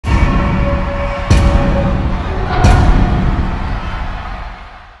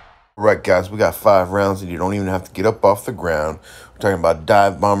right, guys, we got 5 rounds and you don't even have to get up off the ground. We're talking about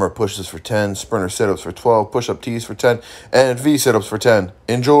dive bomber pushes for 10, sprinter sit-ups for 12, push-up tees for 10, and V-Situps for 10.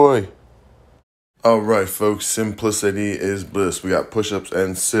 Enjoy! All right, folks, simplicity is bliss. We got push-ups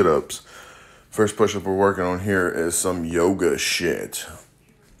and sit-ups. First push-up we're working on here is some yoga shit.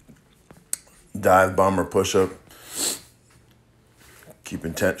 Dive bomber push-up.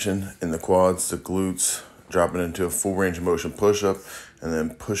 Keeping tension in the quads, the glutes, dropping into a full range of motion push-up, and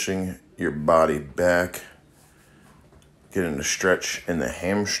then pushing your body back, getting a stretch in the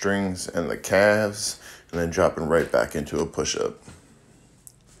hamstrings and the calves, and then dropping right back into a push-up.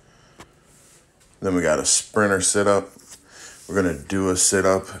 Then we got a sprinter sit-up. We're going to do a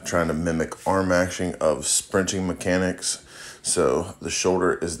sit-up trying to mimic arm action of sprinting mechanics. So the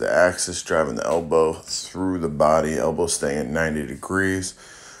shoulder is the axis, driving the elbow through the body, elbow staying at 90 degrees.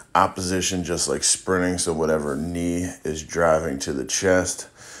 Opposition, just like sprinting, so whatever knee is driving to the chest,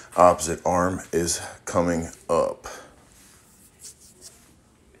 opposite arm is coming up.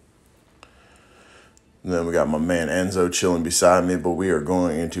 And then we got my man Enzo chilling beside me, but we are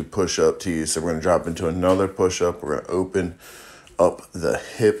going into push-up tees. So we're going to drop into another push-up. We're going to open up the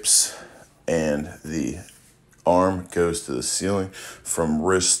hips, and the arm goes to the ceiling. From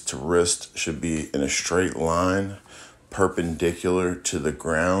wrist to wrist should be in a straight line, perpendicular to the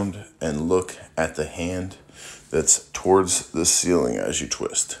ground, and look at the hand that's towards the ceiling as you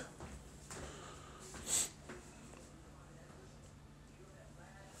twist.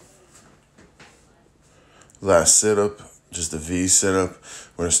 Last sit-up, just a V sit-up.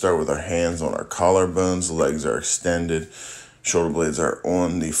 We're going to start with our hands on our collarbones, legs are extended, shoulder blades are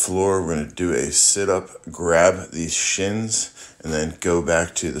on the floor. We're going to do a sit-up, grab these shins, and then go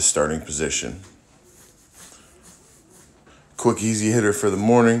back to the starting position. Quick, easy hitter for the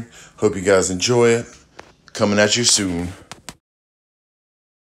morning. Hope you guys enjoy it. Coming at you soon.